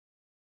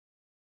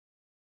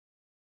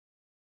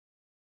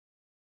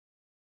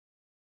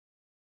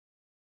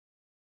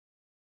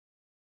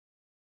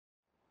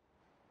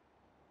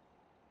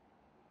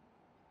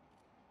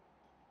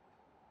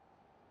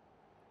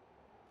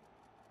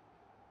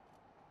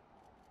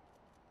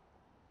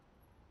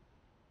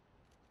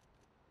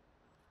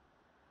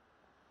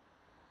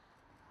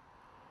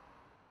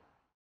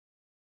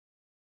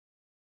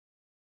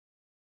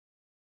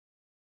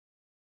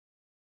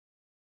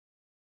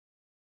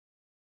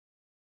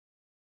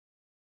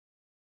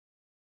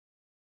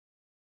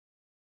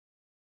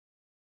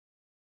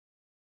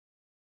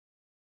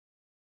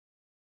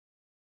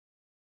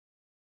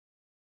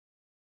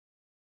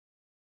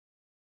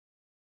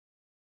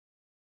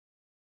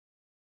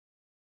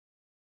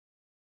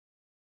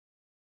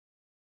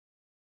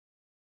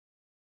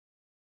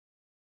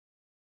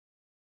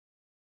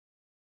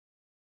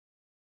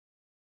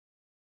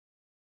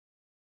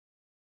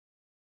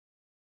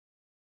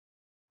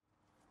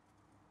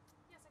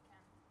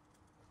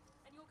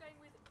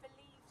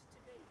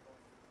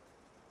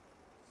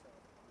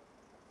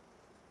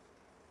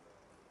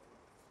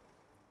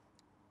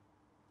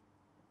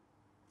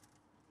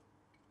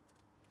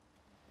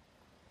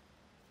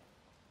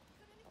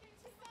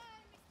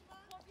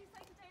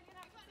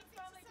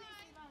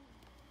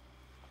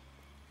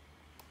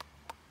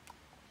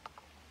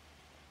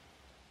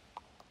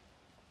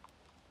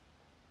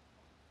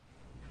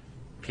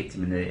kicked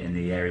him in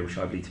the area which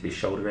I believe to be his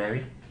shoulder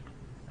area,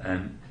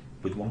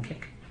 with one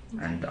kick.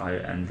 Okay.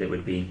 And it would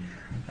have been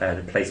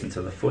the placement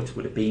of the foot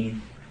would have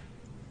been,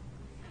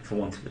 for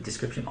want of a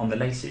description, on the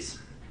laces,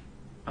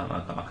 like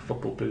a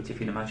football boot, if you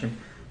can imagine.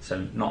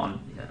 So not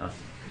on.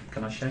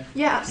 Can I show?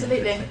 Yeah,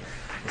 absolutely. Yeah,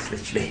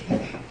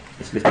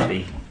 it's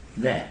literally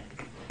there.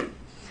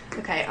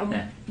 Okay, and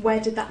Yeah. where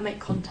did that make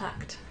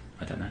contact?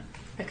 I don't know.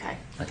 Okay.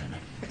 I don't know.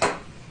 Okay.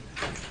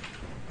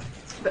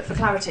 But for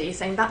clarity, you're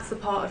saying that's the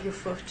part of your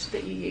foot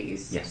that you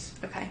used? Yes.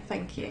 Okay,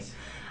 thank you. Yes.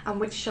 And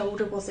which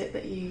shoulder was it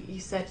that you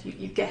said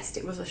you guessed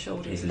it was a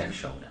shoulder? His left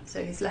shoulder.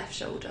 So his left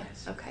shoulder.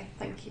 Yes. Okay,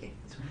 thank you.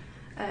 That's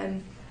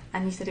right.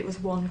 And you said it was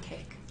one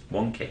kick.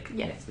 One kick.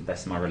 Yeah. Yes, to the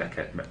best of my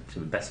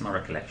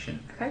recollection,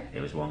 Okay.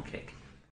 it was one kick.